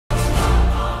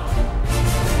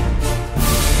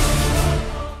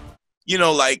you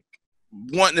know, like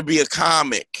wanting to be a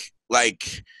comic.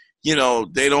 Like, you know,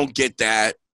 they don't get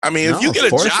that. I mean, if you get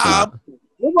a job.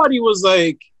 Nobody was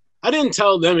like, I didn't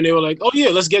tell them and they were like, oh yeah,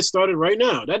 let's get started right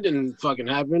now. That didn't fucking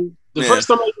happen. The first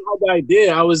time I had the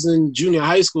idea, I was in junior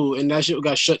high school and that shit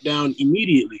got shut down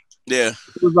immediately. Yeah.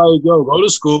 It was like, yo, go to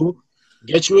school,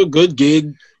 get you a good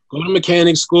gig, go to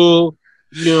mechanic school,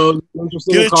 you know,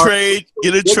 get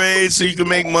a trade so you can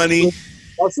make money.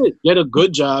 That's it. Get a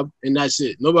good job and that's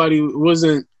it.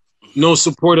 Wasn't no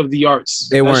support of the arts.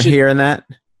 They weren't hearing that?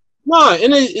 No,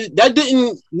 and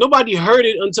nobody heard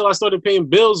it until I started paying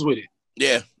bills with it.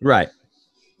 Yeah. Right.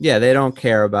 Yeah, they don't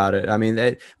care about it. I mean,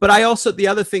 the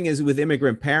other thing is with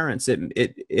immigrant parents,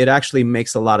 it actually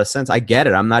makes a lot of sense. I get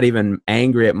it. I'm not even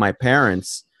angry at my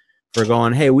parents for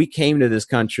going, hey, we came to this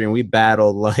country and we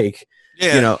battled like,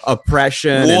 you know,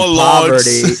 oppression, warlords,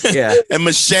 and poverty, and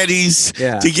machetes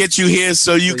to get you here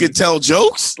so you could tell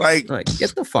jokes. Like,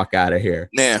 get the fuck out of here.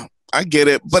 Yeah, I get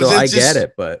it. But I get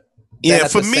it. But yeah,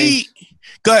 for me,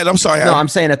 go ahead. I'm sorry. No, I'm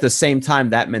saying at the same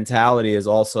time, that mentality is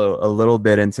also a little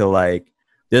bit into like,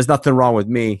 there's nothing wrong with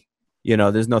me. You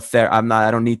know, there's no I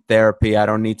don't need therapy. I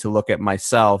don't need to look at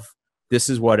myself. This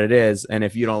is what it is. And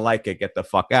if you don't like it, get the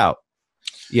fuck out.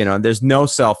 You know, there's no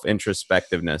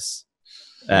self-introspectiveness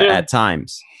at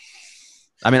times.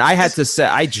 I mean, I had to say,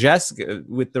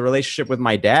 with the relationship with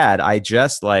my dad,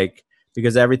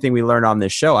 because everything we learned on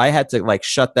this show, I had to like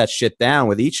shut that shit down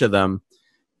with each of them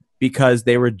because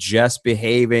they were just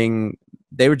behaving.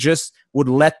 They would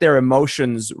let their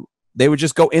emotions, they would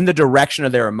just go in the direction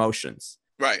of their emotions.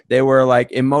 Right. They were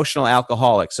like emotional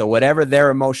alcoholics. So whatever their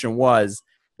emotion was,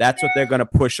 that's what they're going to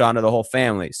push onto the whole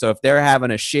family. So if they're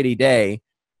having a shitty day,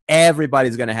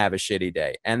 everybody's going to have a shitty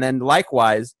day. And then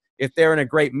likewise, if they're in a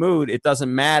great mood, it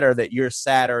doesn't matter that you're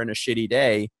sad or in a shitty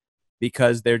day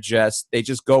because they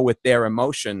just go with their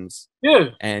emotions.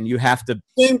 Yeah. And you have to.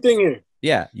 Same thing here.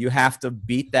 Yeah. You have to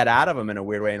beat that out of them in a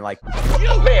weird way. And like.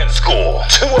 Man score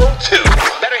 202.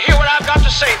 Better hear what I've got to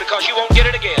say because you won't get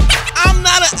it again. I'm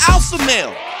not an alpha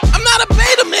male. I'm not a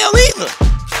beta male either.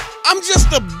 I'm just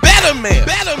a better man.